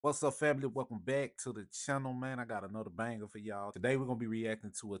What's up, family? Welcome back to the channel, man. I got another banger for y'all. Today, we're going to be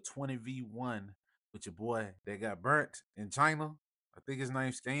reacting to a 20v1 with your boy that got burnt in China. I think his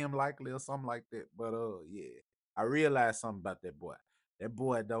name's SCAMLIKELY or something like that. But, yeah. I realized something about that boy. That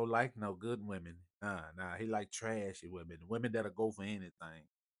boy don't like no good women. Nah, he like trashy women. Women that'll go for anything.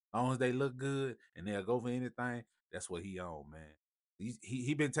 As long as they look good and they'll go for anything, that's what he on, man.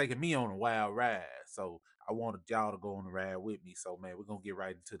 He been taking me on a wild ride, so I wanted y'all to go on the ride with me. So, man, we're going to get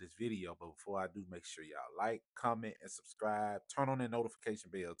right into this video. But before I do, make sure y'all like, comment, and subscribe. Turn on that notification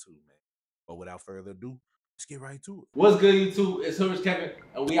bell too, man. But without further ado, let's get right to it. What's good, YouTube? It's HOODRICHKEVIN,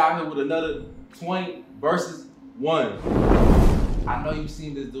 and we out here with another 20 versus 1. I know you've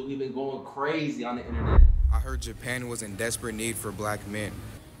seen this dude. He been going crazy on the internet. I heard Japan was in desperate need for black men.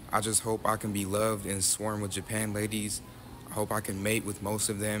 I just hope I can be loved and swarm with Japan ladies. I hope I can mate with most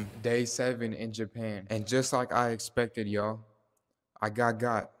of them. Day 7 in Japan. And just like I expected, y'all, I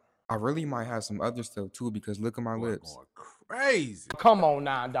got. I really might have some other stuff too, because look at my lips. Going crazy. Come on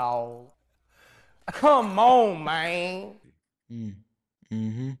now, dog. Come on, man.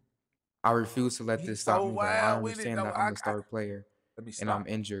 I refuse to let this stop me, though. I wild with it, understand though. that I'm the star player Let me stop. and I'm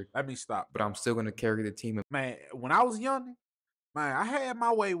injured, Let me stop. but I'm still gonna carry the team. Man, when I was young, man, I had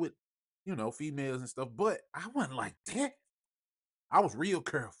my way with, females and stuff, but I wasn't like that. I was real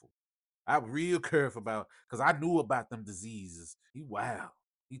careful. I was real careful about, because I knew about them diseases. He wild.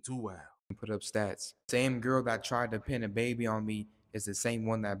 He too wild. Put up stats. Same girl that tried to pin a baby on me is the same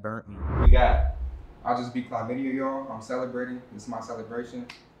one that burnt me. We got. I'll just be chlamydia, y'all. I'm celebrating. This is my celebration.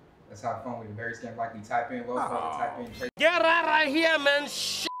 Let's have fun with it. Very SCAMLIKELY. Type in, type in. Get out of here, man.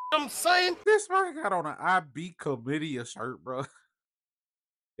 Shit, I'm saying. This man got on an IB chlamydia shirt, bro.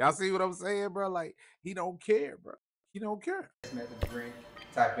 Y'all see what I'm saying, bro? Like, he don't care, bro. He don't care.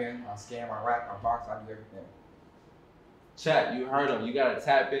 Type in, I scan, I rap, I box, I do everything. Chat, you heard him. You gotta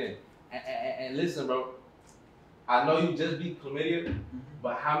tap in. And listen, bro. I know you just beat chlamydia,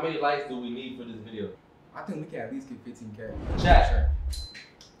 but how many likes do we need for this video? I think we can at least get 15K. Chat. Sure.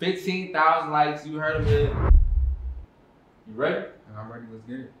 15,000 likes. You heard him, man. You ready? I'm ready. Let's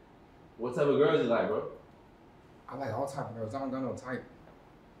get it. What type of girls you like, bro? I like all type of girls. I don't got no type.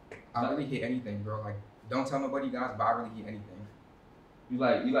 I really hit anything, bro. Like, don't tell nobody, guys, but I really hit anything. You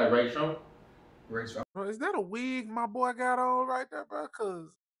like Ray Strong? Ray Strong. Bro, is that a wig my boy got on right there, bro? Because,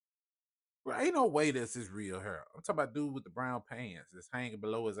 bro, ain't no way that's his real hair. I'm talking about dude with the brown pants that's hanging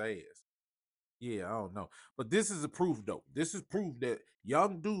below his ass. Yeah, I don't know. But this is a proof, though. This is proof that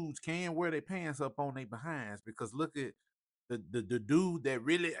young dudes can wear their pants up on their behinds, because look at the dude that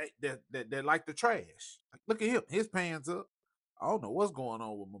really, that like the trash. Like, look at him. His pants up. I don't know what's going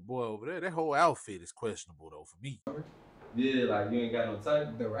on with my boy over there. That whole outfit is questionable, though, for me. Yeah, like you ain't got no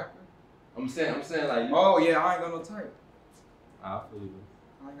type. The rapper? I'm saying like you. Oh yeah, I ain't got no type. I feel you.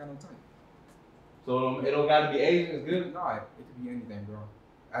 I ain't got no type. So it don't gotta be Asian, it's good? No, it could be anything, bro.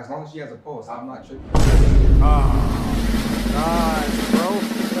 As long as she has a pulse, I'm not tripping. Nice, bro.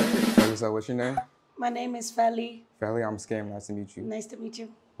 Hey, so what's your name? My name is Feli. Feli, I'm Scam. Nice to meet you. Nice to meet you.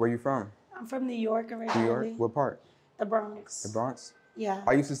 Where you from? I'm from New York originally. New York? What part? The Bronx. The Bronx? Yeah.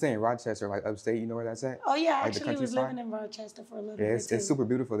 I used to stay in Rochester, like upstate. You know where that's at? Oh yeah, I like actually was living in Rochester for a little yeah, bit too. it's super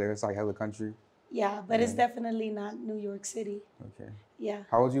beautiful there. It's like hella country. Yeah, but it's definitely not New York City. Okay. Yeah.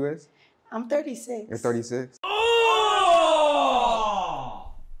 How old you is? I'm 36. You're 36? Oh!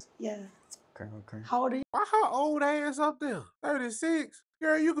 Yeah. Okay. How old are you? Why her old ass up there? 36?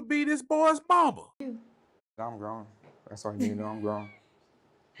 Girl, you could be this boy's mama. I'm grown. That's all you need to know. I'm grown.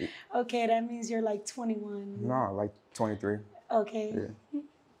 Okay, that means you're like 21. No, like 23. Okay. Yeah.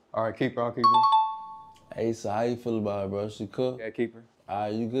 All right, keep her. I'll keep her. Hey, so how you feel about her, bro? She cook? Yeah, keep her. All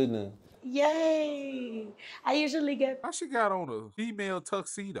right, you good now? Yay! I usually get Why she got on a female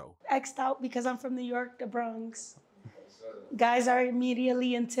tuxedo? X'd out because I'm from New York, the Bronx. Guys are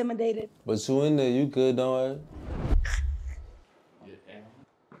immediately intimidated. But you in there, you good, don't worry.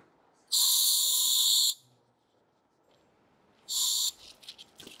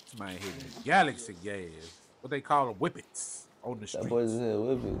 Man hitting galaxy gas. What they call them, whippets on the street. That boy just said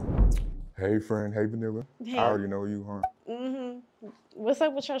whip it. Hey friend, hey Vanilla. Hey. I already know you, huh? Mm-hmm. What's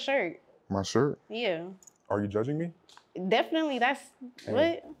up with your shirt? My shirt? Yeah. Are you judging me? Definitely, that's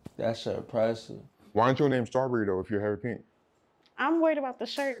what? That shirt priceless. Why ain't your name Strawberry though if you're hair pink? I'm worried about the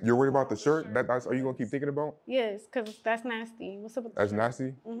shirt. You're worried about the shirt? That's are you gonna keep thinking about? Yes, because that's nasty. What's up with the That's shirt?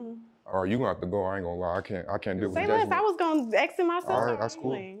 nasty? Mm-hmm. Alright, you gonna have to go. I ain't gonna lie. I can't deal with Say the less, judgment. I was going to exit myself. All right, that's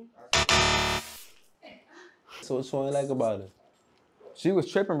cool. anyway. So what you ain't like about it? She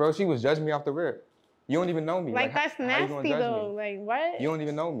was tripping, bro. She was judging me off the rip. You don't even know me. Like, that's how you gonna nasty, judge though. me? Like, what? You don't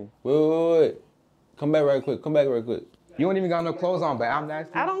even know me. Wait. Come back right quick. You don't even got no clothes on, but I'm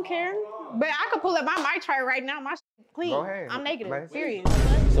nasty. I don't care. But I could pull up my mic chart right now. My shit clean. Go ahead. I'm negative. Let's- Period.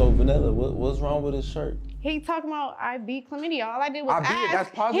 So Vanilla, what's wrong with his shirt? He talking about I beat chlamydia. All I did was I beat it. ask. That's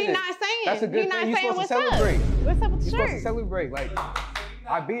positive. He not saying. That's a good he not thing. You're saying supposed to what's celebrate. up. What's up with the You're shirt? supposed to celebrate. Like,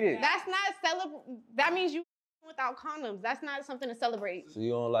 I beat it. That's not celebrate. That means you without condoms. That's not something to celebrate. So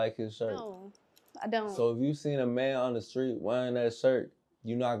you don't like his shirt? No, I don't. So if you seen a man on the street wearing that shirt,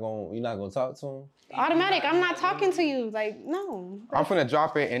 you're not gonna talk to him? Automatic. I'm not talking to you. Like, no. I'm finna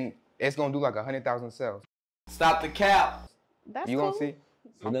drop it and it's gonna do like 100,000 sales. Stop the cap. That's You cool. gonna see?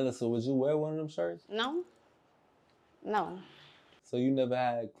 Vanilla, so would you wear one of them shirts? No. No. So you never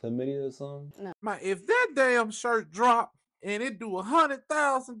had chlamydia or something? Man, if that damn shirt drop and it do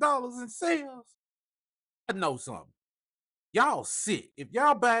 $100,000 in sales, I know something. Y'all sick. If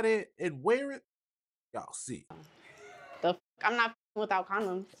y'all buy that and wear it, y'all sick. I'm not without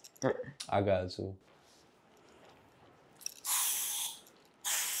condoms. I got you.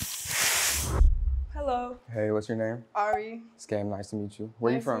 Hello, Hey, what's your name? Ari. Scam, nice to meet you.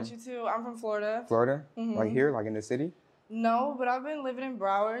 Where Nice you from? to meet you too. I'm from Florida. Florida? Mhm. Like here, like in the city? No, but I've been living in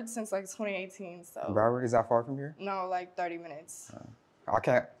Broward since like 2018. So Broward, is that far from here? no, like 30 minutes. I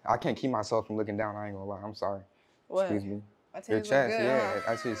can't keep myself from looking down, I ain't gonna lie. I'm sorry. What? Excuse me. My Your titties look chest, good, yeah,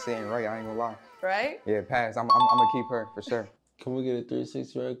 huh? actually sitting right, I ain't gonna lie. Right? Yeah, pass. I'm gonna keep her for sure. Can we get a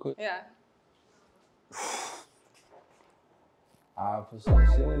 360 right quick? Yeah. I'll put some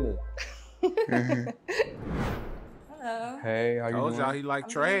shit in it. Hello. Hey, how you Told doing? y'all he like I'm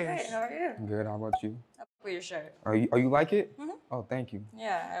doing great. trash. How are you? Good, how about you? I fuck with your shirt. Oh, you like it? Mhm. Oh, thank you.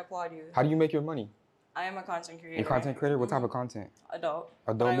 Yeah, I applaud you. How do you make your money? I am a content creator. You content creator? What type of content? Adult.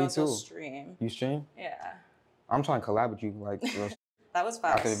 Adult, But I me also too. stream. You stream? Yeah. I'm trying to collab with you, like, real That was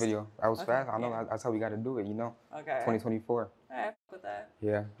fast. after the video. That was Okay, fast. I know yeah. that's how we gotta do it, you know? Okay. 2024. Alright, fuck with that.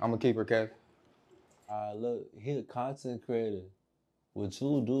 Yeah, I'm gonna keep her, Kev. Look, he a content creator. Would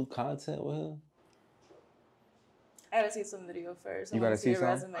you do content with him? I gotta see some video first. I You wanna gotta see your some?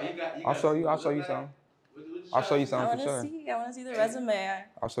 resume. I'll show you some. I'll show you I some for wanna sure. see. I wanna see the resume.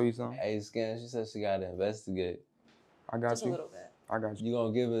 I'll show you some. Hey, Scan, she said she gotta investigate. I got Just a you. little bit. I got you. You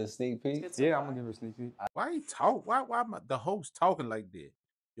gonna give her a sneak peek? Good so Yeah, far. I'm gonna give her a sneak peek. Why he talk? Why the host talking like that?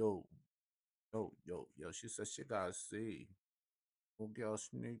 Yo, she said she gotta see. We'll get a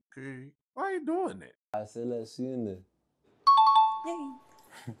sneak peek. Why you doing that? I said let's see in there. Yay.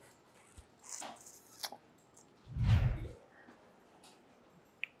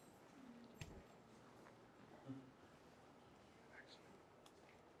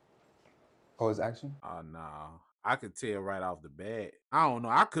 Oh, it's action? Oh no. I could tell right off the bat. I don't know.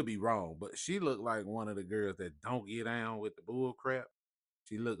 I could be wrong, but she looked like one of the girls that don't get down with the bull crap.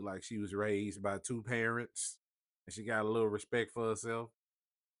 She looked like she was raised by two parents and she got a little respect for herself.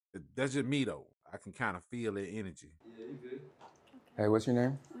 That's just me though. I can kind of feel the energy. Hey, what's your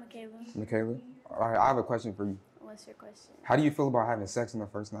name? Michaela, Michaela? All right, I have a question for you. what's your question? How do you feel about having sex on the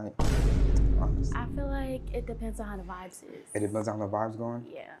first night? Honestly. I feel like it depends on how the vibes is. It depends on the vibes going?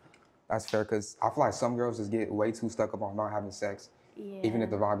 Yeah. That's fair, because I feel like some girls just get way too stuck up on not having sex. Yeah. Even if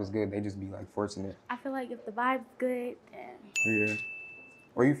the vibe is good, they just be like forcing it. I feel like if the vibe's good, then Yeah.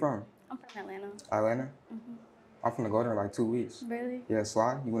 Where you from? I'm from Atlanta. Atlanta? Mhm. I'm finna go there in like 2 weeks. Really? Yeah,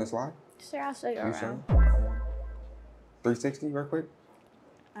 slide? You wanna slide? Sure, I'll show you You around. sure? 360 real quick?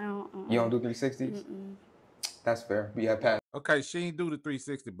 I don't. You don't do 360s? That's fair. But yeah, Pat. Okay, she ain't do the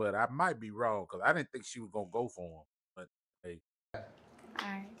 360, but I might be wrong because I didn't think she was gonna go for him. But hey,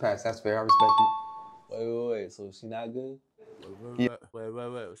 Alright. Pass, that's fair. I respect you. Wait. So she not good? wait.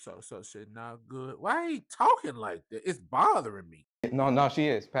 So shit not good. Why he talking like that? It's bothering me. No, she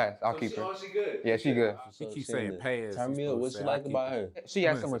is. Pass. I'll keep her. She good. Yeah, she good. She keep she saying in pass. Turn He's me up. supposed What to you say, I like keep about it. her? She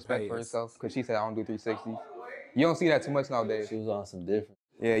has She some wants to respect for pass. herself because she said I don't do 360s. You don't see that too much nowadays. She was on some different.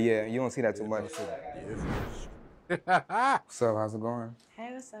 Yeah, you don't see that too much. What's up? How's it going? Hey,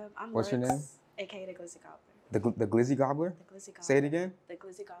 what's up? I'm What's your Brooks, name? aka the Glizzy Gobbler. The Glizzy Gobbler? The Glizzy Gobbler. Say it again? The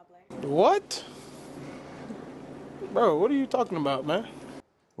Glizzy Gobbler. What? Bro, what are you talking about, man?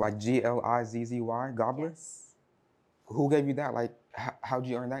 Like Glizzy Gobbler? Yes. Who gave you that? Like, how'd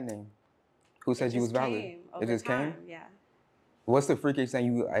you earn that name? Who said It you was just valid? came It over just time, came? Yeah. What's the freakiest thing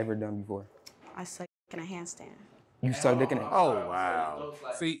you ever done before? I suck in a handstand. You sucked dick in it? Oh wow.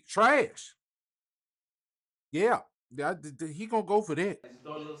 See, trash. Yeah. He gonna go for that.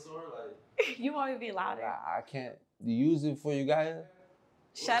 You want me to be louder? I can't. You use it before you got here?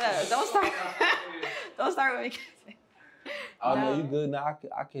 Shut up. Don't start. Don't start with me. Oh, no, you good now.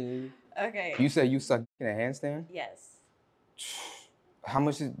 I can hear you. Okay. You said you sucked dick in a handstand? Yes. How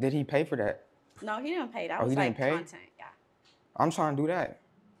much did he pay for that? No, he didn't pay. That Oh, was he like didn't pay? content. Yeah. I'm trying to do that.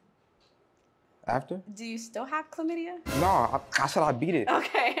 After? Do you still have chlamydia? No, I said I beat it.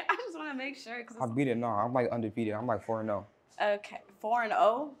 Okay, I just want to make sure. I beat it. No, I'm like undefeated. I'm like 4-0. Okay,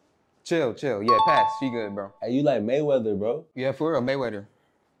 4-0? Chill. Yeah, pass. She good, bro. Hey, you like Mayweather, bro? Yeah, for real, Mayweather.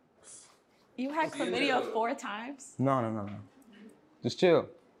 You had chlamydia 4 times? No. Just chill.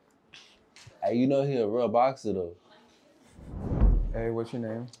 Hey, you know he a real boxer, though. Hey, what's your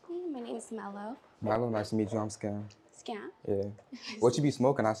name? My name is Mello. Mello, nice to meet you. I'm Scam. Scam? Yeah. What you be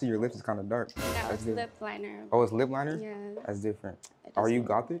smoking? I see your lips is kind of dark. No, That's it's different. lip liner. Oh, it's lip liner? Yeah. That's different. It Are is you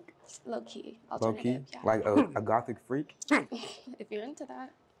gothic? Low key. Low key? Alternative, yeah. Like a gothic freak? If you're into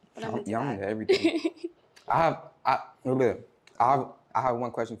that. But I'm into I'm that. into everything. I have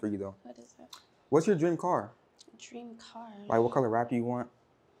one question for you though. What is it? What's your dream car? Dream car. Like what color wrap you want?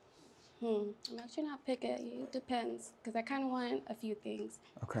 I'm actually not picky. It depends. Because I kind of want a few things.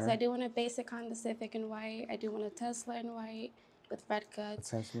 Okay. Because I do want a basic Honda Civic in white. I do want a Tesla in white with red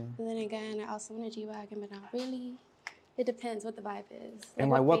guts. Tesla. And then again, I also want a G-Wagon, but not really. It depends what the vibe is. And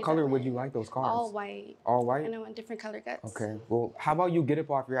like what phase color I'm would in. you like those cars? All white. All white? And I want different color guts. Okay. Well, how about you get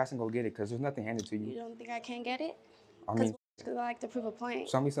up off your ass and go get it? Because there's nothing handed to You you. don't think I can get it? I mean, Because I like to prove a point.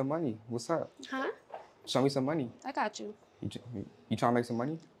 show me some money. What's up? Huh? Show me some money. I got you. You trying to make some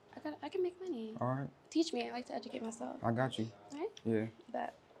money? I can make money. All right. Teach me. I like to educate myself. I got you. All right? Yeah.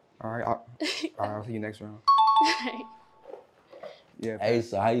 Bet. All right. I'll see you next round. Yeah. Hey,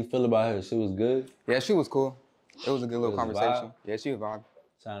 so how you feel about her? She was good? Yeah, she was cool. It was a good little It was a conversation. vibe? Yeah, she was vibe.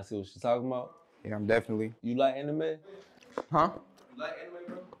 Trying to see what she's talking about? Yeah, I'm definitely. You like anime? Huh? You like anime,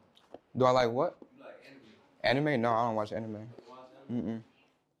 bro? Do I like what? You like anime? Anime? No, I don't watch anime. Mm-mm.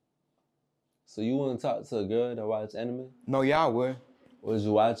 So you want to talk to a girl that watch anime? No, yeah, I would. Would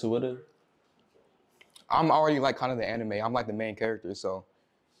you watch it with her? I'm already like kind of the anime. I'm like the main character, so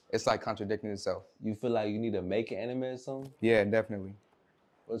it's like contradicting itself. You feel like you need to make an anime or something? Yeah, definitely.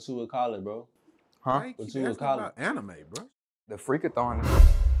 What you would call it, bro? Huh? What you would call it? Anime, bro. The Freakathon.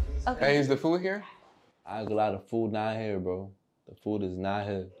 Okay. Hey, is the food here? I ain't gonna lie, the food not here, bro. The food is not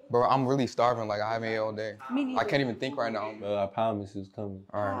here. Bro, I'm really starving. Like, I haven't ate all day. Me neither. I can't even think right now. Bro, I promise you it's coming.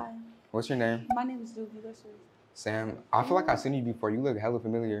 All right. Hi. What's your name? My name is Julie. What's yours? Sam. I feel like I've seen you before. You look hella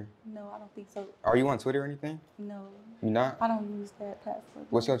familiar. No, I don't think so. Are you on Twitter or anything? No. You not? I don't use that platform.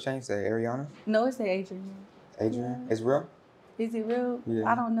 What's your chain say? Ariana? No, it's Adrian. Adrian? Yeah. It's real? Is it real? Yeah.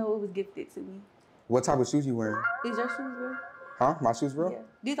 I don't know. It was gifted to me. What type of shoes you wearing? Is your shoes real? Huh? My shoes real? Yeah.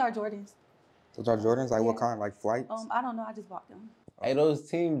 These are Jordans. Those are Jordans? Like what Yeah. kind? Like flights? I don't know. I just bought them. Hey, those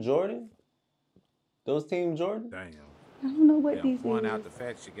Team Jordan? Those Team Jordan? Damn. I don't know what Yeah, these point is. out the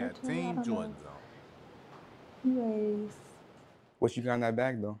fact she got Okay, I Team don't know. Jordans on. Anyways, What you got in that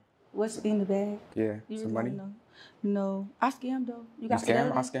bag though? what's in the bag? Yeah, You some really money? wanna know? No, I scammed though. You You got scam?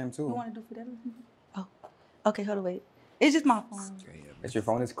 fidelity? I scam too. You want to do fidelity? Oh, okay. Hold on, wait. It's just my phone. It's your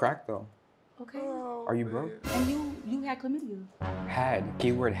phone is cracked though. Okay. Are you broke? And you had chlamydia. Had.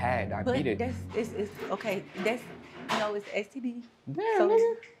 Keyword had. I But beat it. that's it's okay. That's it's STD. Damn, So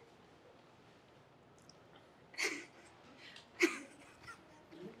nigga.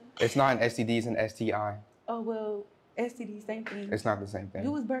 It's not an STD, it's an STI. oh well, STD same thing. It's not the same thing.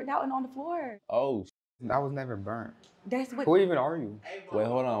 You was burnt out and on the floor. Oh, I was never burnt. That's what. Who even are you? wait,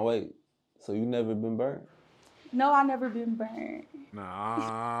 hold on, wait. So you never been burnt? No, I never been burnt. Nah,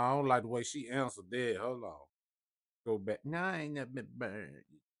 I don't like the way she answered that. Hold on. Go back. Nah, I ain't never been burned.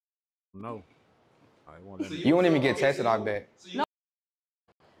 No. I want to. You won't even get tested, I bet. No.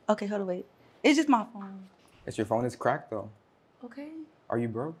 Okay, hold on, wait. It's just my phone. It's your phone is cracked though. Okay. Are you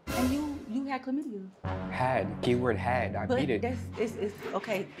broke? And you had chlamydia. Had. Keyword had. I But beat it. that's it's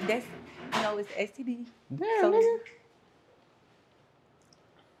okay. That's it's STD. Damn, So- nigga.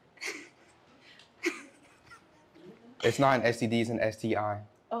 It's not an STD, it's an STI.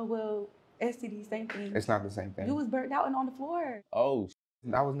 Oh well, STD same thing. It's not the same thing. You was burnt out and on the floor. Oh,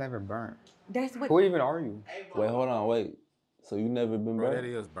 I was never burnt. That's what. Who even are you? wait, hold on, wait. So you never been Bro, that burnt?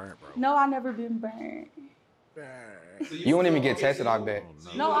 is burnt, bro. No, I never been burnt. You won't even get tested, I bet.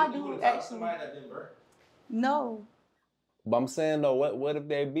 No, I do actually. No, But I'm saying though, what if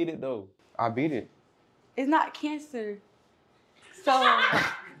they beat it though? I beat it. it's not cancer. So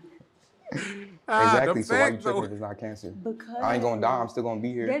Exactly. the So why you fact, tripping though. if it's not cancer? because I ain't gonna die. I'm still gonna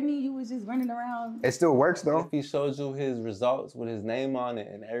be here. that means you was just running around. It still works though. If he showed you his results with his name on it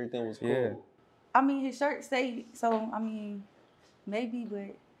and everything was cool. Yeah. I mean, his shirt say so. I mean, maybe,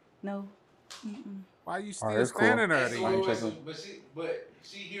 but no. Mm-mm. Why you still Alright, it's cool. standing there? I ain't then? tripping. But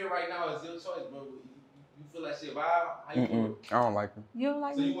she here right now is your choice, bro. You feel like she a vibe? How you Mm-mm. I don't like him. You don't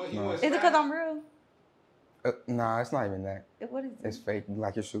like So me? you want No. want Is it because I'm real? Nah, it's not even that. What is it? It's fake. You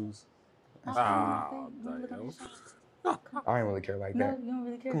like your shoes. Oh, Ah, let me look on damn. his shirt. I ain't really care like No, that. you don't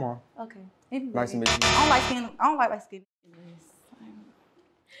really care. Come on. Okay. Anyway, Nice to meet you. I don't like skin. I don't like skin.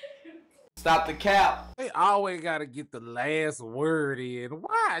 Stop the cap. They always gotta get the last word in.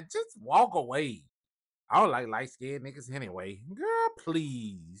 Why? Just walk away. I don't like light-skinned niggas anyway. Girl,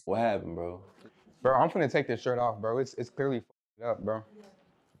 please. What happened, bro? Bro, I'm finna take this shirt off, bro. It's clearly f***ed up, bro.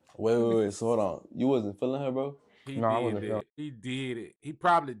 Wait. So hold on. You wasn't feeling her, bro? No, I wasn't Did feeling. it. He did it. He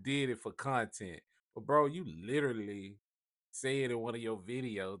probably did it for content. But bro, you literally said in one of your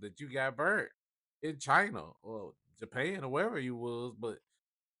videos that you got burnt in China or Japan or wherever you was. But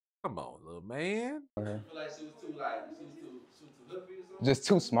come on, little man. Okay. I feel like she was too hood for you or something? Just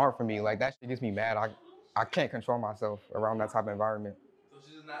too smart for me. Like, that shit gets me mad. I can't control myself around that type of environment. So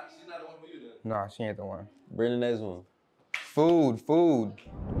she's not the one for you then? Nah, she ain't the one. Bring the next one. Food.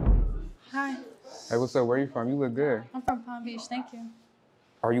 Hi, Hey, what's up? Where you from? You look good. I'm from Palm Beach. Thank you.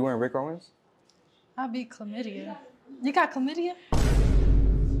 Are you wearing Rick Owens? I beat chlamydia. You got chlamydia?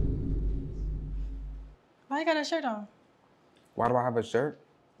 Why you got that shirt on? Why do I have a shirt?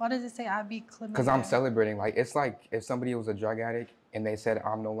 Why does it say I beat chlamydia? Because I'm celebrating. Like, it's like if somebody was a drug addict and they said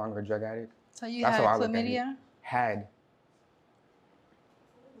I'm no longer a drug addict. So you That's had how I look at it. chlamydia? Had.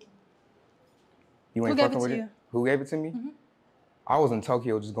 You Who ain't gave fucking it with to it? you? Who gave it to me? Mhm. I was in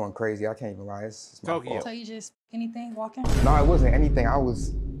Tokyo just going crazy. I can't even lie. It's my Tokyo. fault. So you just anything walking? No, it wasn't anything.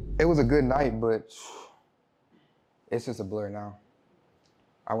 It was a good night, but it's just a blur now.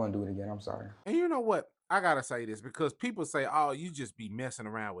 I wouldn't do it again. I'm sorry. And you know what? I gotta say this because people say, "Oh, you just be messing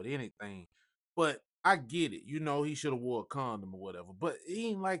around with anything," but I get it. You know, he should have wore a condom or whatever. But it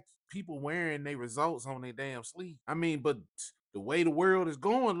ain't like people wearing their results on their damn sleeve. I mean, but the way the world is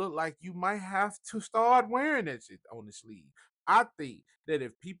going, look like you might have to start wearing that shit on the sleeve. I think that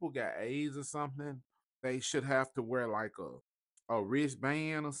if people got AIDS or something, they should have to wear like a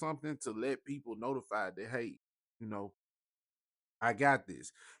wristband or something to let people notify that, hey, you know, I got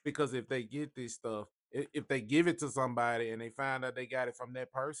this. Because if they get this stuff, if they give it to somebody and they find out they got it from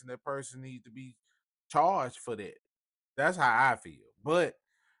that person needs to be charged for that. That's how I feel. But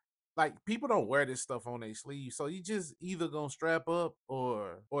like people don't wear this stuff on their sleeve, so you just either gonna strap up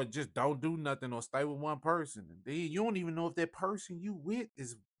or just don't do nothing or stay with one person. And then you don't even know if that person you with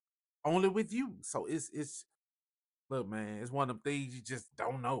is only with you. So it's look, man, it's one of them things you just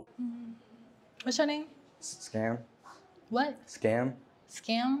don't know. What's your name? Scam? What? Scam?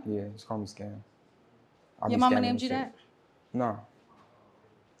 Scam? Yeah, just call me Scam. I Your be mama scamming named and you shit. that? No.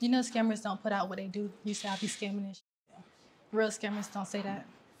 You know scammers don't put out what they do. You say I be scamming and shit. Real scammers don't say that.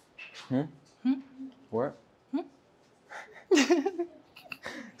 What?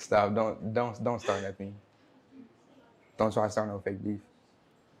 Stop! Don't start that thing. Don't try to start no fake beef.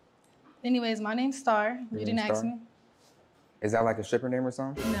 Anyways, my name's Star. You Your didn't name's ask Star? me? Is that like a stripper name or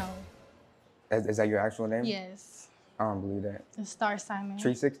something? No. Is that your actual name? Yes. I don't believe that. It's Star Simon.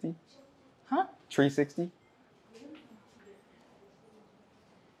 360? Huh? 360?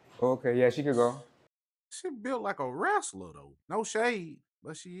 Okay, yeah, she could go. She built like a wrestler though. No shade,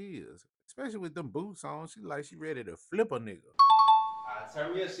 but she is. Especially with them boots on. She like she ready to flip a nigga.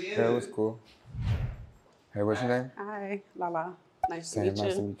 Turn me a shit. That was cool. Hey, what's your name? Hi, Lala. Nice to Sam, meet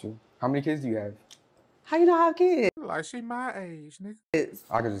nice to you. meet you. How many kids do you have? How you know I have kids? Like she my age, nigga.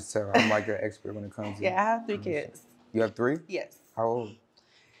 I can just tell. I'm like an expert when it comes to Yeah, I have 3 kids. You have 3? Yes. How old?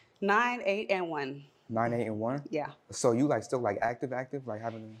 9, 8, and 1. 9, 8, and 1? Yeah. So you like still like active, like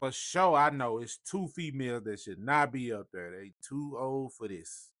having For sure, I know it's 2 females that should not be up there. They too old for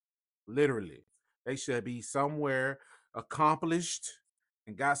this. Literally. They should be somewhere accomplished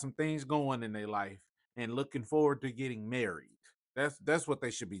and got some things going in their life and looking forward to getting married. That's what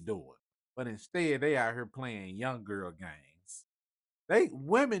they should be doing. But instead, they out here playing young girl games.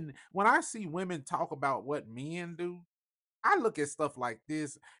 Women, when I see women talk about what men do, I look at stuff like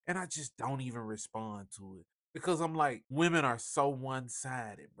this and I just don't even respond to it. Because I'm like, women are so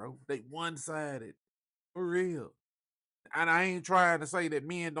one-sided, bro. They one-sided. For real. And I ain't trying to say that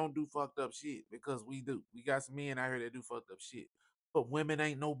men don't do fucked up shit, because we do. We got some men out here that do fucked up shit. But women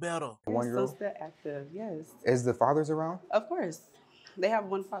ain't no better. They're so still active, yes. Is the fathers around? Of course. They have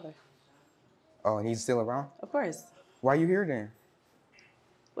 1 father. Oh, and he's still around? Of course. Why you here then?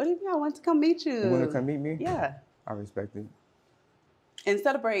 What do you mean? I want to come meet you. You want to come meet me? Yeah. I respect it. And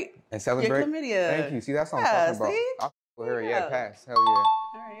celebrate. And celebrate? Your chlamydia. Thank you. See, that's what I'm talking See? about. I her, yeah, Yeah. pass. Hell yeah.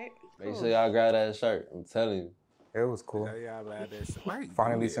 All right. Make sure y'all grab that shirt. I'm telling you. It was cool. Yeah, about that shit. Why you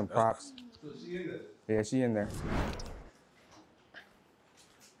Finally, do some that, props. So she in there. Yeah, she in there.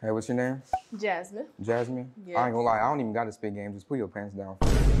 Hey, what's your name? Jasmine. Jasmine? Yes. I ain't gonna lie, I don't even gotta spit game. Just put your pants down.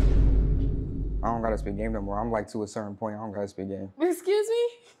 I don't gotta spit game no more. I'm like to a certain point, I don't gotta spit game. Excuse me?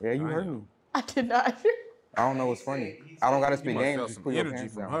 Yeah, you heard me. I did not. I don't know what's funny. I don't gotta You spit must games. felt Just some put your energy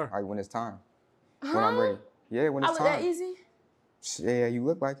pants from down. her. Like when it's time. Huh? When I'm ready. Yeah, when I it's look that time. easy? Yeah, you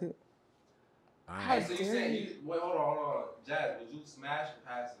look like it. How So you saying you wait, hold on. Jazz, would you smash or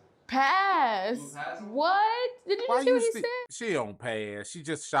pass it? Pass. What? Did you Why see you what he still? said? She don't pass. She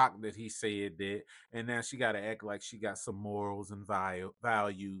just shocked that he said that, and now she got to act like she got some morals and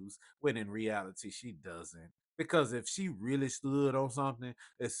values, when in reality she doesn't. Because if she really stood on something,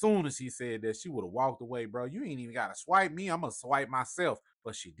 as soon as he said that, she would have walked away, bro. You ain't even got to swipe me. I'm gonna swipe myself,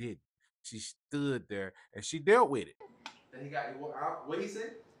 but she didn't. She stood there and she dealt with it. And he got what he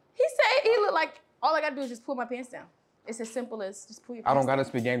said? He said he looked like all I gotta do is just pull my pants down. It's as simple as just pull your pants I don't gotta down.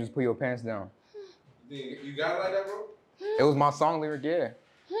 spit games. Just put your pants down. You got it like that, bro? It was my song lyric. Yeah.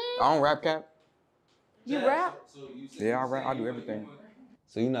 I don't rap, Cap. You rap? Yeah, I rap. I do everything.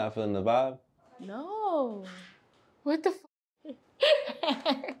 So you not feeling the vibe? No. What the fuck? You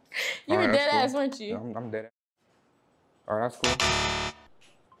All were right, dead that's ass, cool. weren't you? Yeah, I'm dead ass. All right, that's cool.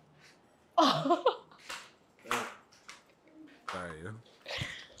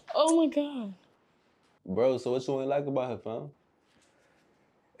 Oh my god. Bro, so what you ain't like about her, fam?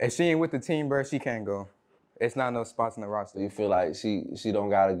 If she ain't with the team, bro, she can't go. It's not no spots in the roster. You feel like she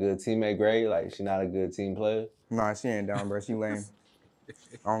don't got a good teammate grade? Like she not a good team player? Nah, she ain't down, bro. She lame. I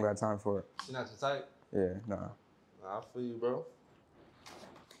don't got time for it. She not your type? Yeah, nah. Nah, I feel you, bro.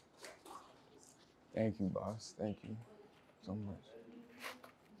 Thank you, boss. Thank you so much.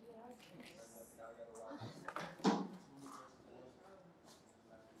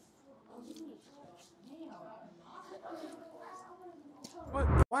 What?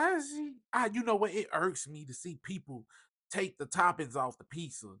 Why is he? You know what? It irks me to see people take the toppings off the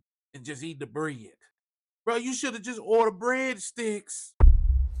pizza and just eat the bread. Bro, you should have just ordered breadsticks.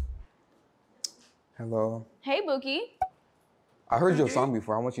 Hello. Hey, Bookie. I heard your song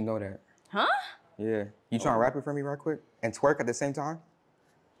before. I want you to know that. Huh? Yeah. You trying to rap it for me right quick? And twerk at the same time?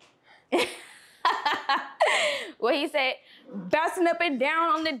 What he said, bouncing up and down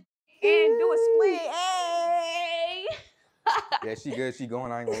on the and do a split. Hey! Yeah, she good. She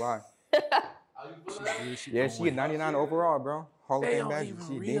going. I ain't gonna lie. Yeah, she a 99 overall, bro. Hall of Fame badge.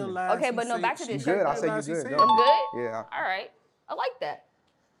 She a demon. Okay, but no, back to She this good. shirt. I say you good, I'm though. good? Yeah. All right. I like that.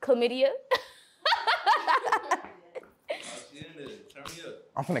 Chlamydia.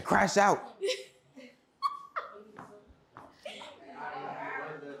 I'm finna crash out.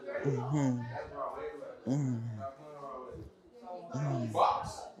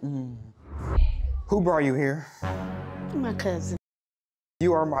 Who brought you here? My cousin.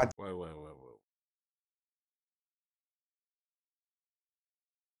 You are my. Wait.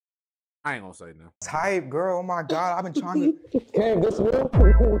 I ain't gonna say no. Type, girl. Oh my God, I've been trying to. Cam, this real?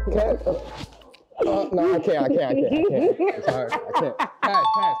 Cam? No, I can't. Sorry, I can't.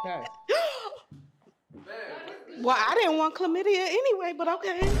 Pass. Well, I didn't want chlamydia anyway, but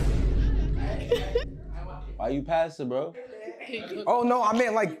okay. Why you pass it, bro? Oh no, I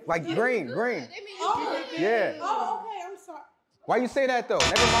meant like green. Yeah. Oh, okay, I'm sorry. Why you say that though?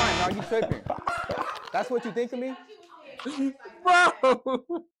 Never mind. Now you tripping. That's what you think of me?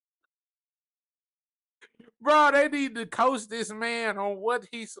 Bro, they need to coach this man on what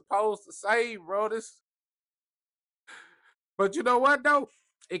he's supposed to say, bro. But you know what, though?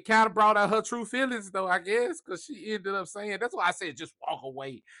 It kind of brought out her true feelings, though, I guess, because she ended up saying, that's why I said just walk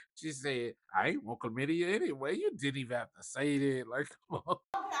away. She said, I ain't want chlamydia anyway. You didn't even have to say that. Like, come on.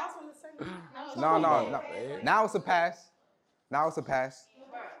 No. Now it's a pass.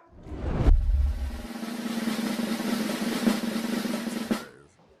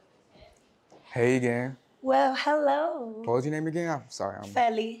 Hey again. Well, hello. What was your name again? I'm sorry.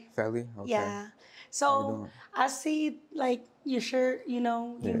 Felly. Felly? Okay. Yeah. So I see like your shirt,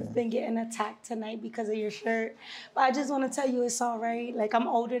 you've been getting attacked tonight because of your shirt. But I just want to tell you it's all right. Like I'm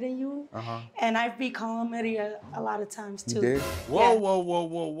older than you. And I've been chlamydia a lot of times too. You did? Whoa.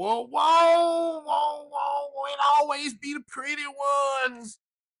 It always be the pretty ones.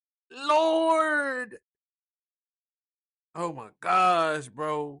 Lord. Oh my gosh,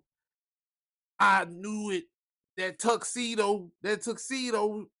 bro. I knew it. That tuxedo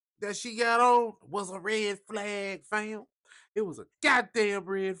that she got on was a red flag, fam. It was a goddamn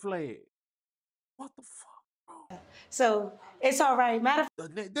red flag. What the fuck, bro? So it's all right. Matter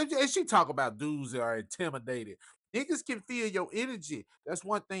And she talk about dudes that are intimidated. Niggas can feel your energy. That's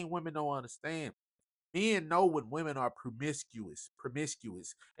one thing women don't understand. Men know when women are promiscuous.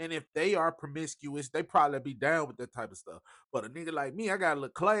 And if they are promiscuous, they probably be down with that type of stuff. But a nigga like me, I got a little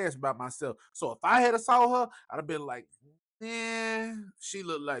class by myself. So if I had saw her, I'd have been like, she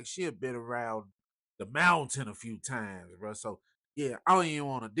looked like she had been around the mountain a few times, bro. So Yeah, I don't even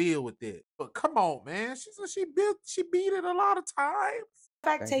want to deal with that. But come on, man. She beat it a lot of times. In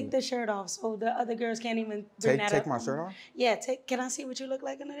fact, take the shirt off so the other girls can't even bring that up. Take my shirt off? Yeah, can I see what you look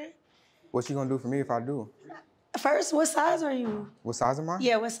like under there? What you gonna do for me if I do? First, what size are you? What size am I?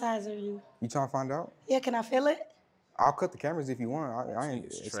 Yeah, what size are you? You trying to find out? Yeah, can I feel it? I'll cut the cameras if you want. I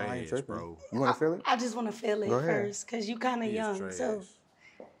ain't tripping. Bro. You wanna feel it? I just wanna feel it first, cause you kind of young, so.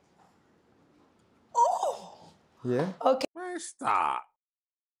 Oh. Yeah. Okay. Man, stop.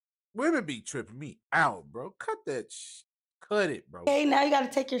 Women be tripping me out, bro. Cut that cut it, bro. Okay, now you gotta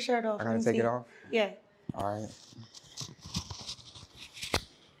take your shirt off. I gotta take it off? Yeah. All right.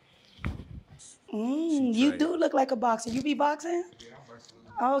 You do look like a boxer. You be boxing?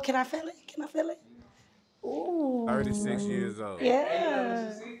 Oh, can I feel it? Can I feel it? Ooh. 36 years old.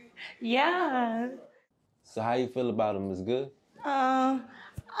 Yeah. Yeah. So how you feel about him? Is good? I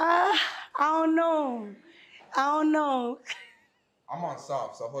don't know. I don't know. I'm on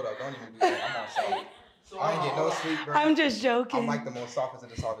soft, so hold up. Don't even do that. I'm on soft. I ain't get no sleep, bro. I'm just joking. I'm like the most softest of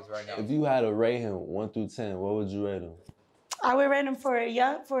the softest right now. If you had to rate him 1 through 10, what would you rate him? I would rate him for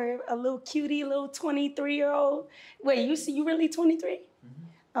a little cutie, little 23-year-old. Wait, you really 23?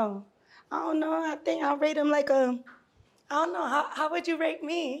 Oh, I don't know. I think I'll rate him like I don't know. How would you rate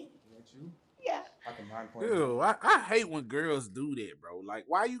me? Yeah. Like a 9.9. Ew, I hate when girls do that, bro. Like,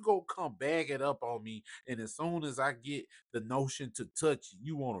 why you gonna come bag it up on me, and as soon as I get the notion to touch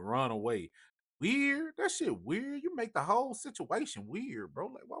you want to run away? Weird. That shit weird. You make the whole situation weird, bro.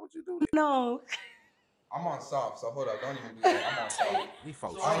 Like, why would you do that? No. I'm on soft, so hold up. Don't even do that. I'm on soft. These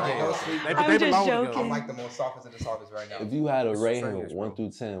folks I ain't get no sleep. I'm just joking. I'm like the most softest of the softest right now. If you had to rate him 1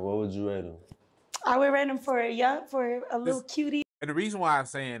 through 10, what would you rate him? I would rate him for a little cutie. And the reason why I'm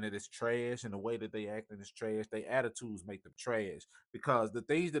saying that it's trash and the way that they acting is trash, their attitudes make them trash, because the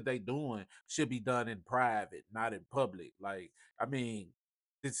things that they doing should be done in private, not in public. Like, I mean,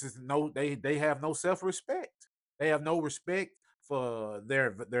 this is they have no self-respect. They have no respect for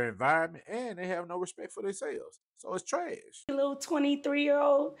their environment, and they have no respect for themselves. So it's trash. A little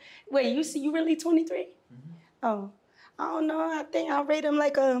 23-year-old. Wait, you really 23? Oh, I don't know. I think I'll rate him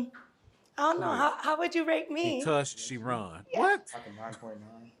like I don't know. How would you rate me? He touched, she run. Yeah. What? Like a 9.9.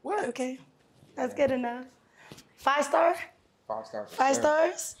 What? Okay, that's good enough. 5 star? 5 stars. 5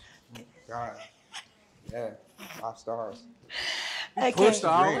 stars? God. Yeah, 5 stars. Okay. Pushed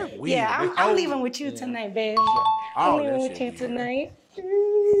all that weird. Yeah, I'm leaving with you tonight, babe. I'm leaving with you tonight.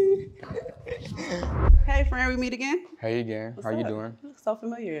 Hey, friend, we meet again? Hey again. How you doing? You look so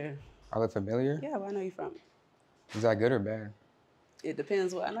familiar. I look familiar? Yeah, where I know you from? Is that good or bad? It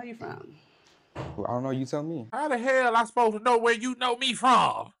depends where I know you from. Well, I don't know. You tell me. How the hell I supposed to know where you know me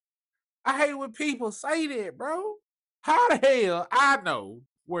from? I hate when people say that, bro. How the hell I know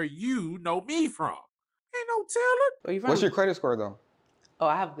where you know me from? Ain't no telling. Where you from? What's your credit score though? Oh,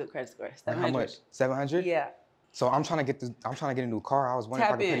 I have a good credit score. 700. How much? 700? Yeah. So I'm trying to get a new car. I was wondering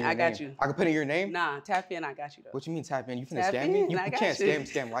if I Tap could put in in, your I got name. you. I could put in your name? Nah, tap in, I got you though. What you mean tap in? You finna Tap scam me? in, You I got can't you.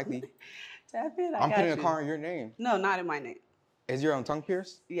 scam likely. Tap in, I I'm got putting you. a car in your name. No, not in my name. Is your own tongue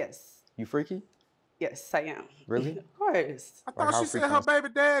pierced? Yes. You freaky? Yes, I am. Really? Of course. I thought she said her baby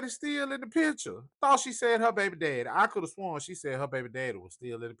dad is still in the picture. Thought she said her baby dad. I could have sworn she said her baby daddy was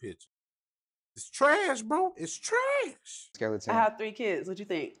still in the picture. It's trash, bro. It's trash. Skeleton. I have 3 kids. What you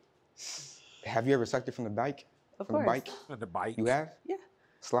think? Have you ever sucked it from the bike? Of From course. the bike? From the bike. You have? Yeah.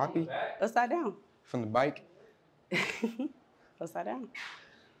 Sloppy? Upside down. From the bike? Upside down.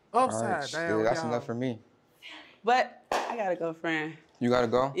 Upside down. Yeah, that's y'all. enough for me. But I gotta go, friend. You gotta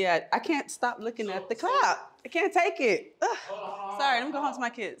go? Yeah, I can't stop looking at the clock. I can't take it. Ugh. Sorry, let me go home to my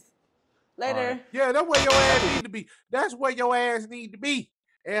kids. Later. Right. Yeah, that's where your ass need to be. That's where your ass need to be.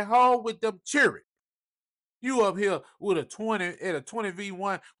 At home with them cheering. You up here with a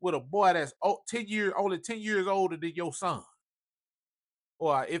 20v1 with a boy that's only 10 years older than your son.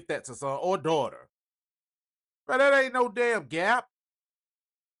 Or if that's a son or daughter. But that ain't no damn gap.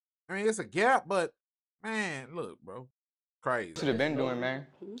 I mean, it's a gap, but man, look, bro. Crazy. Should have been doing, man.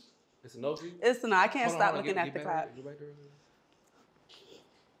 It's a no for you? It's a no. I can't stop looking at the clock.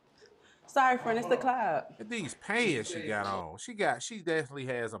 Sorry, friend. It's the clock. These pants she got on. She definitely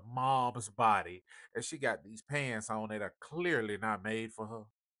has a mom's body. And she got these pants on that are clearly not made for her.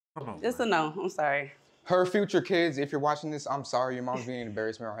 Come on. It's a no. I'm sorry. Her future kids, if you're watching this, I'm sorry. Your mom's being an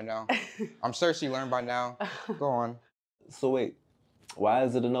embarrassment right now. I'm sure she learned by now. Go on. So wait, why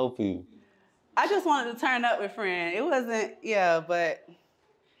is it a no for you? I just wanted to turn up with friend. It wasn't, yeah, but.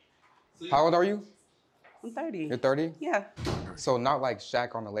 How old are you? I'm 30. You're 30? Yeah. So not like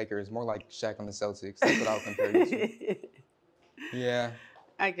Shaq on the Lakers, more like Shaq on the Celtics. That's what I would compare you to. Yeah.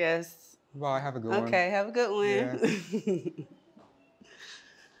 I guess. Bye, have a good one. Okay, have a good one. Yeah.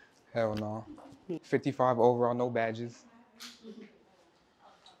 Hell no. 55 overall, no badges.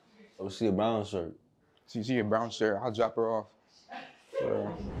 Oh, she a brown shirt. She a brown shirt. I'll drop her off.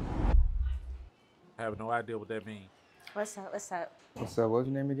 Yeah. I have no idea what that means. What's up? What's up? What's up? What's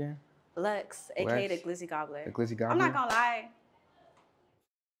your name again? Lex, aka the Glizzy Gobbler. The Glizzy Gobbler? I'm not gonna lie.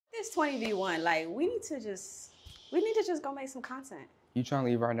 It's 20v1. Like, we need to just go make some content. You trying to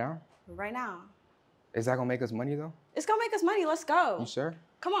leave right now? Right now. Is that gonna make us money though? It's gonna make us money. Let's go. You sure?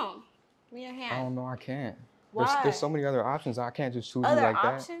 Come on. Give me your hand. I don't know. I can't. Why? There's so many other options. I can't just choose Other you like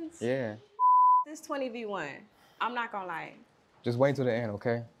options? that. Yeah. This 20v1. I'm not gonna lie. Just wait till the end,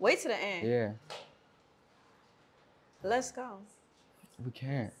 okay? Wait to the end. Yeah. Let's go. We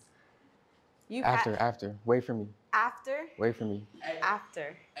can't. You After. Wait for me. After? Wait for me.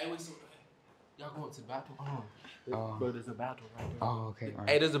 After. Hey, wait, so y'all going to the bathroom? Bro, there's a bathroom right there. Oh, okay. All right.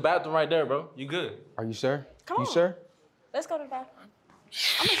 Hey, there's a bathroom right there, bro. You good? Are you sure? Come on. You sure? Let's go to the bathroom.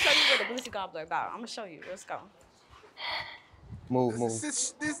 I'm gonna show you what the Glizzy Gobbler about. I'm gonna show you. Let's go. Move.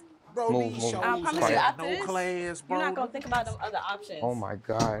 This bro, Move, these move. shows I promise have you after no this, class, bro. you're not gonna think about them other options. Oh my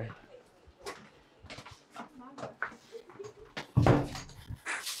God.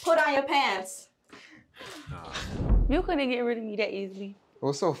 Put on your pants. Nah. You couldn't get rid of me that easily.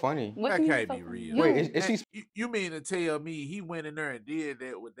 What's so funny? What That you mean can't so be funny? real. Wait, is she? You mean to tell me he went in there and did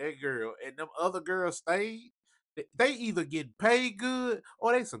that with that girl, and them other girls stayed? They either get paid good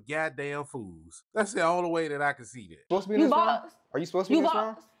or they some goddamn fools. That's the only way that I can see that. Supposed to be in this round? Are you supposed to be in this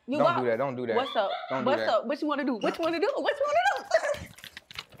round? Don't do that. Don't do that. What's up? Don't What's do that. up? What you want to do? What you want to do? What you want to do?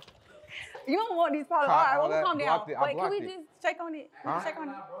 You don't want these problems. All right, all well, that. calm down. Blocked it. I Wait, can we blocked it. just check on it? Can we Huh? check on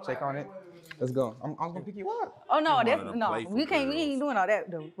it? Check on it. Let's go. I was gonna pick you up. Oh no, You that's wanted to no. play for We can't. We girls. ain't doing all that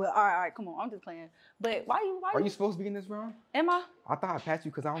though. But all right, come on. I'm just playing. But why you? Are you supposed to be in this round? Am I? I thought I passed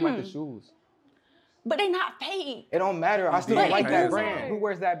you because I don't like the shoes. But they not fake. It don't matter. I still But don't like it that do brand. matter. Who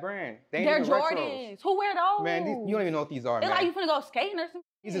wears that brand? They ain't They're even retros. Jordans. Who wear those? Man, you don't even know what these are, It's man. like you finna go skating or something.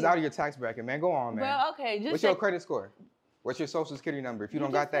 These is out of your tax bracket, man. Go on, man. Well, okay, just What's your credit score? What's your social security number? If you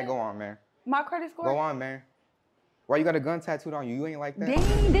don't got that, go on, man. my credit score. Go on, man. Why you got a gun tattooed on you? You ain't like that?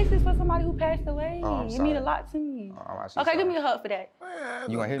 Dang, this is for somebody who passed away. Oh, I'm You mean a sorry. lot to me. Oh, I'm actually Okay, give sorry. me a hug for that.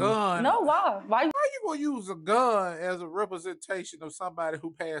 Man, You gonna a hit me? gun. No, why? Why? How you gonna use a gun as a representation of somebody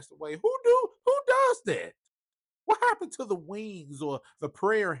who passed away? Who does that? What happened to the wings or the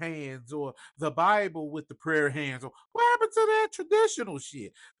prayer hands or the Bible with the prayer hands? Or what happened to that traditional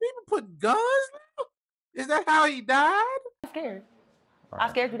shit? People put guns now? Is that how he died? I'm scared. I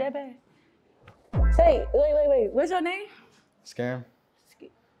scared you that bad. Say, wait. What's your name? Scam?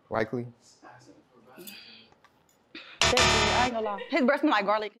 Likely. I ain't gonna lie. His breath smell like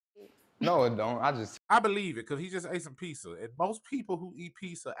garlic. No, it don't. I believe it because he just ate some pizza. And most people who eat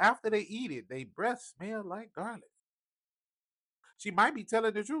pizza, after they eat it, they breath smell like garlic. She might be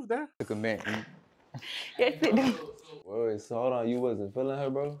telling the truth there. took a mint. Yes, it do. Wait, so hold on, you wasn't feeling her,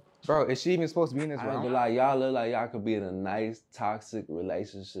 bro? Bro, is she even supposed to be in this I ain't round? gonna lie, y'all look like y'all could be in a nice, toxic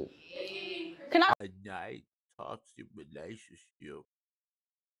relationship. Can I? A nice toxic relationship.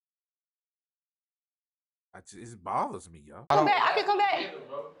 It bothers me, y'all. Come back. I can come back.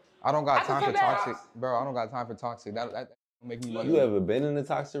 I don't got I can time for come back. toxic. Bro, I don't got time for toxic. That don't make me money. You ever been in a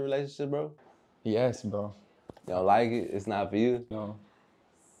toxic relationship, bro? Yes, bro. You don't like it? It's not for you? No.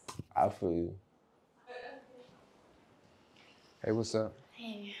 I feel you. Hey, what's up?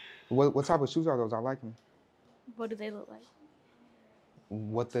 Hey, What type of shoes are those? I like them. what do they look like?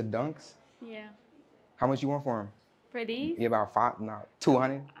 What, the Dunks? Yeah. How much you want for them? For these? Yeah, about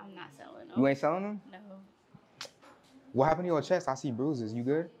 200. I'm not selling them. You ain't selling them? No. What happened to your chest? I see bruises. You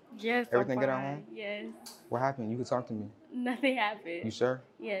good? Yes. Everything I'm good at fine. home? Yes. What happened? You can talk to me. Nothing happened. You sure?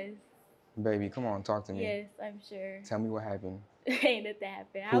 Yes. Baby, come on, talk to me. Yes, I'm sure. Tell me what happened. Ain't nothing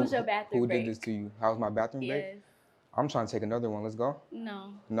happened. How was your bathroom Who break? did this to you? How was my bathroom break? Yes. I'm trying to take another one. Let's go.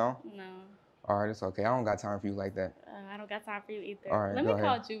 No. No? No. All right, it's okay. I don't got time for you like that. I don't got time for you either. All right, Let go me ahead.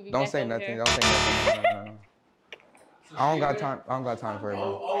 call Juvie. Don't back say over nothing. here. Don't say nothing. No. I don't got time. I don't got time for it,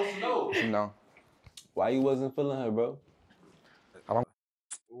 bro. Oh, no. No. Why you wasn't feeling her, bro?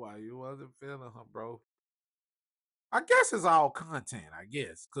 Why you wasn't feeling her, bro? I guess it's all content, I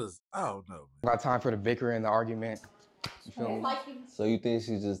guess, because I don't know. I got time for the bicker and the argument. You feel me? So you think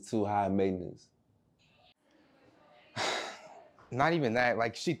she's just too high maintenance? Not even that.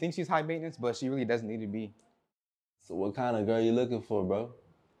 Like, she thinks she's high maintenance, but she really doesn't need to be. So what kind of girl you looking for, bro?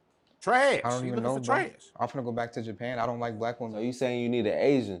 Trash. I don't You even looking know, for bro. trash. I'm gonna go back to Japan. I don't like black women. So you saying you need an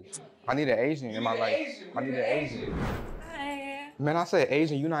Asian? I need an Asian in my life. I need an Asian. Man, I said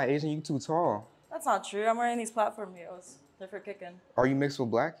Asian. You not Asian. You too tall. That's not true. I'm wearing these platform heels. They're for kicking. Are you mixed with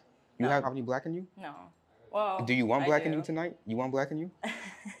black? You have any black in you? No. Well, Do you want I black in do. you tonight? You want black in you?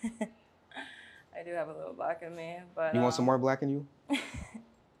 I do have a little black in me, but You want some more black in you?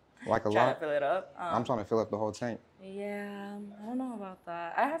 Like a trying lot? to fill it up. I'm trying to fill up the whole tank. Yeah, I don't know about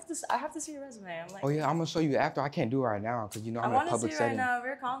that. I have to see your resume. I'm like, Oh yeah, I'm gonna show you after. I can't do it right now because you know I I'm in a want to see public it setting. right now. If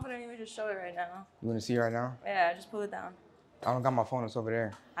you're confident, you would just show it right now. You wanna see it right now? Yeah, just pull it down. I don't got my phone. It's over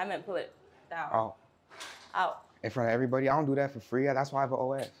there. I meant pull it down. Oh. Out. In front of everybody. I don't do that for free. That's why I have an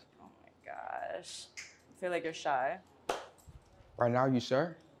OF. Oh my gosh. I feel like you're shy. Right now, you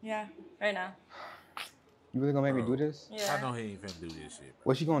sure? Yeah, right now. You really gonna make me do this? Yeah. I know he ain't finna do this shit.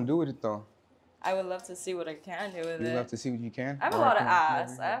 What you gonna do with it though? I would love to see what I can do with You it. love to see what you can? I have a All right, lot of come on, come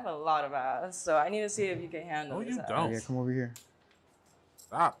ass. over I here. have a lot of ass, so I need to see if you can handle No, this you ass. don't. Yeah, come over here.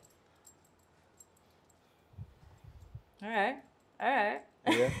 Stop. All right.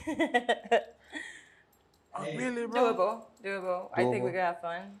 Yeah. Oh, really, bro? Doable. I think we Doable. could have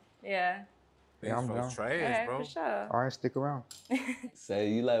fun. Yeah. Yeah, I'm down. Trash, All right, bro. for sure. All right, stick around.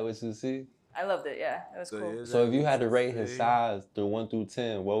 Say you like what you see? I loved it. Yeah, it was cool. So if you had to rate his size through 1 through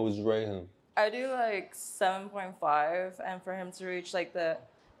 10, what would you rate him? I do like 7.5, and for him to reach like the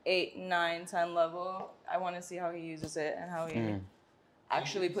 8, 9, 10 level, I want to see how he uses it and how he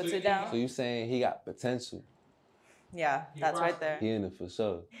actually puts it down. So you saying he got potential? Yeah, that's right there. He in it for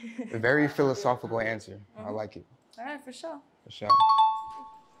sure. A very philosophical answer. I like it. All right, for sure. For sure.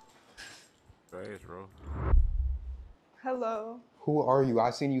 Trash, bro. Hello. Who are you?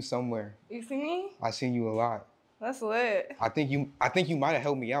 I seen you somewhere. You see me? I seen you a lot. That's lit. I think you might have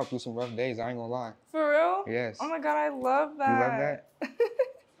helped me out through some rough days. I ain't gonna lie. For real? Yes. Oh my God, I love that. You love that?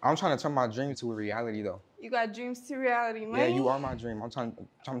 I'm trying to turn my dream to a reality though. You got dreams to reality, man. Yeah, you are my dream. I'm trying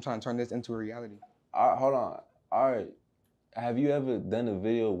to turn this into a reality. All right, hold on. All right. Have you ever done a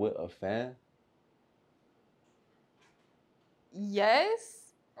video with a fan? Yes.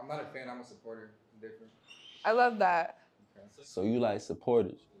 I'm not a fan. I'm a supporter. It's different. I love that. So you like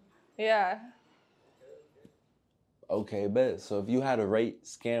supporters? Yeah. Okay, bet. So if you had to rate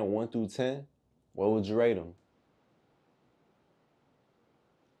Scam 1 through 10, what would you rate him?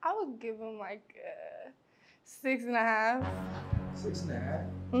 I would give him like 6.5. 6.5?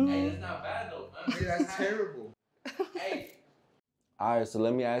 Mhm. Hey, that's not bad though, man. Hey, that's terrible. Hey. All right, so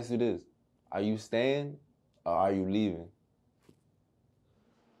let me ask you this. Are you staying or are you leaving?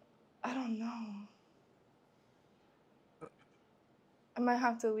 I don't know. I might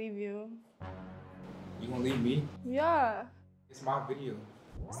have to leave you. You gonna leave me? Yeah. It's my video.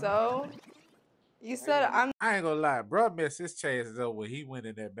 So, you said I'm. I ain't gonna lie, bro messed his chances up when he went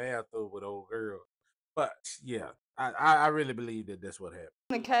in that bathroom with old girl. But yeah, I really believe that that's what happened.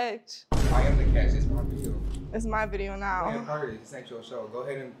 the catch. I am the catch. It's my video. It's my video I am now. part of this. This ain't your show. Go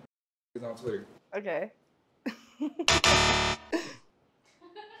ahead and it's on Twitter. Okay.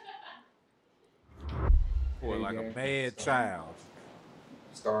 Boy, like a mad child.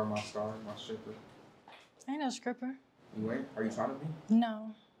 Star, my stripper. I ain't no stripper. You ain't? Are you trying to be?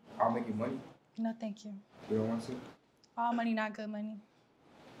 No. I'll make you money. No, thank you. You don't want to? All money, not good money.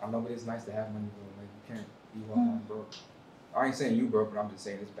 I know, but it's nice to have money, but like you can't be walking around broke. I ain't saying you broke, but I'm just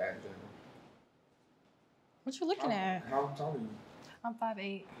saying it's bad in general. What you looking at? How tall are you? I'm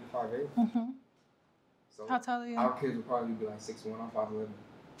 5'8". You're 5'8"? Mm-hmm. So How tall are you? our kids would probably be like 6'1". I'm 5'11".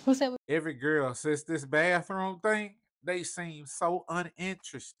 What's that? Every girl since this bathroom thing, they seem so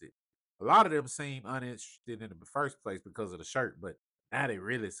uninterested. A lot of them seem uninterested in the first place because of the shirt, but now they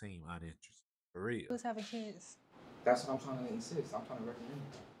really seem uninterested. For real. Who's having kids? That's what I'm trying to insist. I'm trying to recommend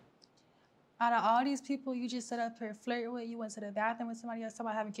it. Out of all these people you just set up here flirt with, you went to the bathroom with somebody else talking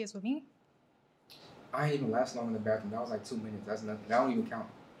about having kids with me? I ain't even last long in the bathroom. That was like 2 minutes. That's nothing. That don't even count.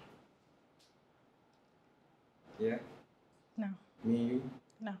 Yeah? No. Me and you?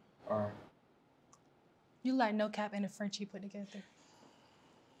 No. All right. You like no cap and a Frenchie put together.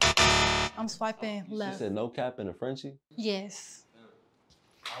 I'm swiping You left. said no cap and a Frenchie? Yes.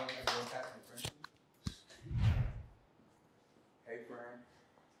 Hey, friend.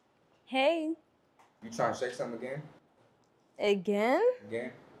 Hey. You trying to shake something again? Again?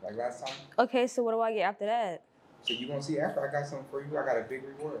 Again? Like last time? Okay, so what do I get after that? So you gonna see after I got something for you? I got a big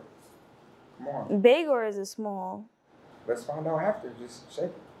reward. Come on. Big or is it small? Let's find out after. Just shake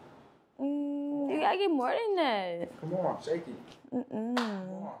it. You gotta get more than that. Come on, shake it. Mm-mm. Come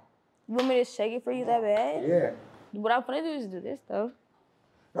on. You want me to shake it for you that bad? Yeah. What I'm gonna do is do this though.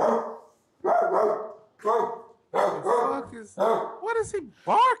 What is he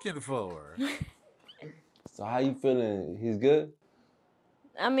barking for? So how you feeling? He's good?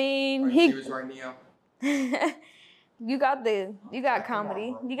 I mean, Are you serious right now? you got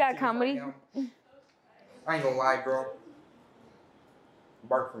comedy. You got comedy. I ain't gonna lie, bro.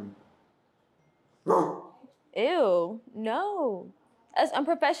 Bark for me. Ew, no. That's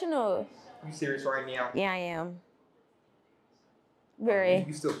unprofessional. You serious right now? Yeah, I am. You Very.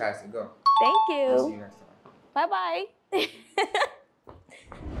 can still pass it. Go. Thank We'll see you. you next time. Bye-bye.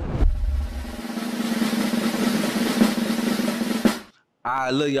 All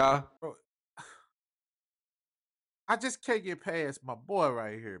right, look, y'all. Bro, I just can't get past my boy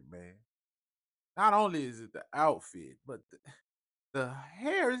right here, man. Not only is it the outfit, but the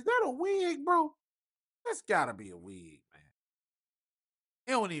hair. Is that a wig, bro? That's gotta be a wig, man.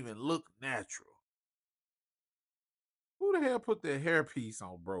 It don't even look natural. Who the hell put that hairpiece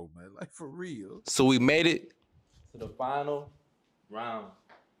on, bro, man? Like, for real. So we made it to the final round.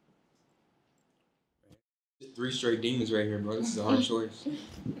 3 straight demons right here, bro. This is a hard choice.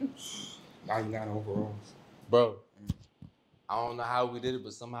 99 overalls. Bro, I don't know how we did it,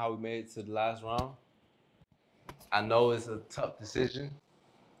 but somehow we made it to the last round. I know it's a tough decision,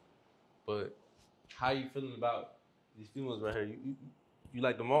 but how you feeling about these females right here? You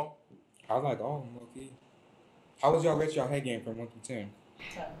like them all? I like all of them, okay. How would y'all rate y'all head game from 1 through 10?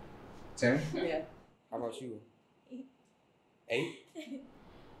 10. 10? Yeah. How about you? 8?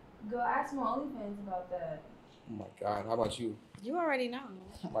 Go ask my OnlyFans about that. Oh my God. How about you? You already know.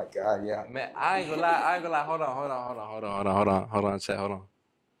 Oh my God, yeah. Man, I ain't gonna lie. Hold on, chat, hold on.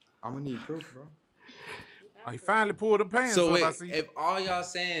 I'm gonna need proof, bro. Oh, he finally pulled the pants So up, wait, I see. if all y'all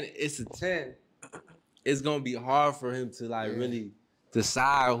saying it's a 10, it's gonna be hard for him to like really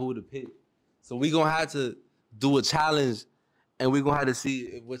decide who to pick. So we gonna have to do a challenge, and we gonna have to see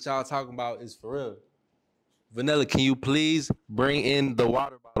if what y'all talking about is for real. Vanilla, can you please bring in the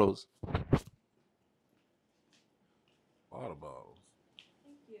water bottles? Water bottles.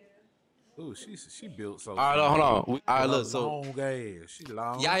 Ooh, she built so. All right, hold on. All right, look. So long ass. She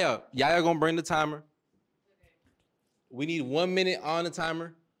long. Yaya gonna bring the timer. We need 1 minute on the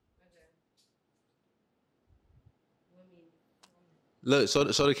timer. Look, show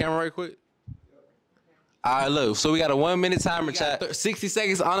the camera right quick. All right, look. So we got a 1 minute timer, chat. 60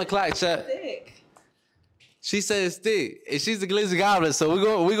 seconds on the clock, chat. She said it's thick, and she's the glizzy goblin.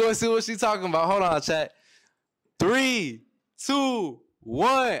 So we gonna see what she's talking about. Hold on, chat. 3, 2,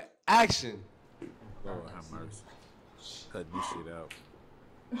 1, action. Lord have mercy. Cutting this shit out.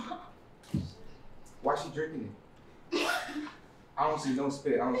 Why she drinking it? I don't see no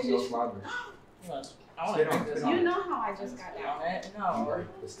spit. I don't see no slobber. Spit on it. You know how I just got down it? No. You're right,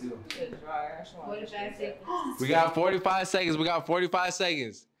 but still. It's dry. What did I say? We got 45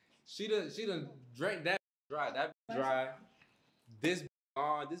 seconds. She done drank that dry. That dry. This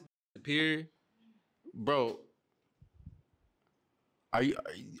on. This appear. Bro. Are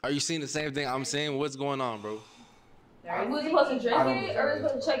you seeing the same thing I'm saying? What's going on, bro? Are we supposed to drink it or are we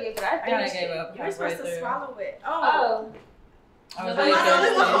supposed to chug it? But I kinda finished gave it. up. You're supposed to swallow it. Oh. I was Am really I the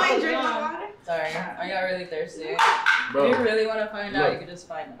only one who thirsty. ain't drinking my water? Sorry, I got really thirsty. Bro, If you really want to find out, look. you can just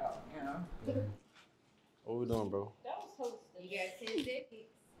find out, you know? What we doing, bro? You got 10 seconds.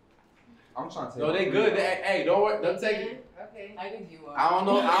 I'm trying to take No, they good. Hey, don't worry. Don't take it. Okay. I give you one. I don't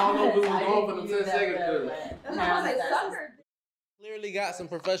know if we was I going for give them you 10 seconds. that, Cause but- I was like, sucker. clearly got some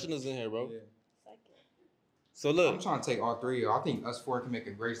professionals in here, bro. Yeah. So I'm look. trying to take all 3. I think us 4 can make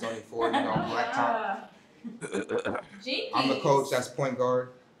a great starting 4. You know, black top. I'm the coach. That's point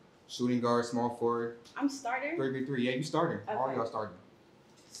guard, shooting guard, small forward. I'm starter. 3v3. Yeah, you starting. All Okay. y'all starting.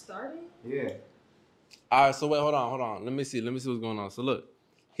 Starting? Yeah. All right, so wait, hold on. Let me see what's going on. So look,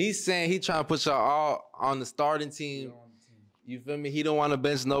 he's saying he trying to put y'all all on the starting team. You feel me? He don't want to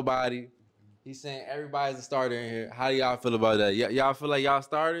bench nobody. He's saying everybody's a starter in here. How do y'all feel about that? Y'all feel like y'all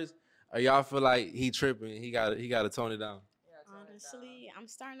starters, or y'all feel like he tripping? He got to tone it down. Honestly, I'm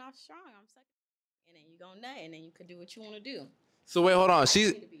starting off strong. I'm second. And then you go nut, and then you could do what you want to do. So wait, hold on. I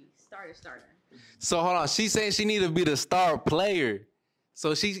need to be starter. So hold on. She's saying she need to be the star player.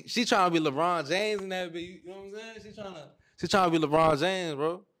 So she trying to be LeBron James and that. You know what I'm saying? She trying to be LeBron James,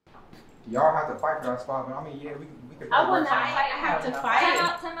 bro. Y'all have to fight for that spot, but I mean, yeah, we could. I will not fight. I have to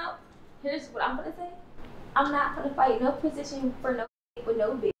fight. Time out. Here's what I'm gonna say. I'm not gonna fight no position for no with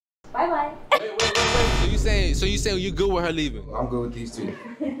no bitch. Bye bye. Wait. So you saying you good with her leaving? I'm good with these 2.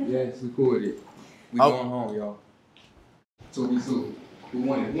 Yes, we cool with it. We Oh. going home, y'all. 2v2. We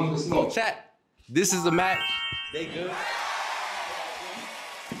won it. One to smoke. Chat. This is the match. They good.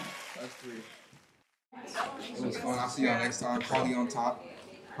 That's 3. It was fun. I'll see y'all next time. Party on top.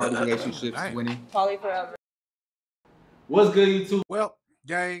 Party relationships winning. Polly forever. What's good, YouTube? Well,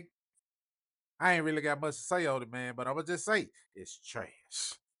 gang, I ain't really got much to say on it, man. But I would just say it's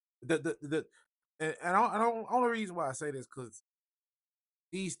trash. Only reason why I say this because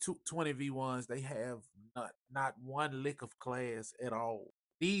these 20v1s they have not one lick of class at all.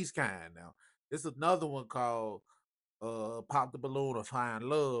 These kind now. It's another one called Pop the Balloon or Find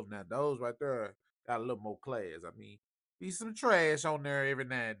Love. Now those right there got a little more class. I mean, be some trash on there every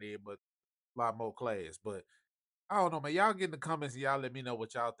now and then, but a lot more class. But I don't know, man. Y'all get in the comments and y'all let me know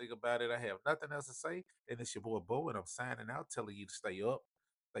what y'all think about it. I have nothing else to say. And it's your boy Bo, and I'm signing out, telling you to stay up,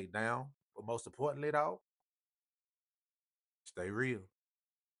 stay down, but most importantly, dog, stay real.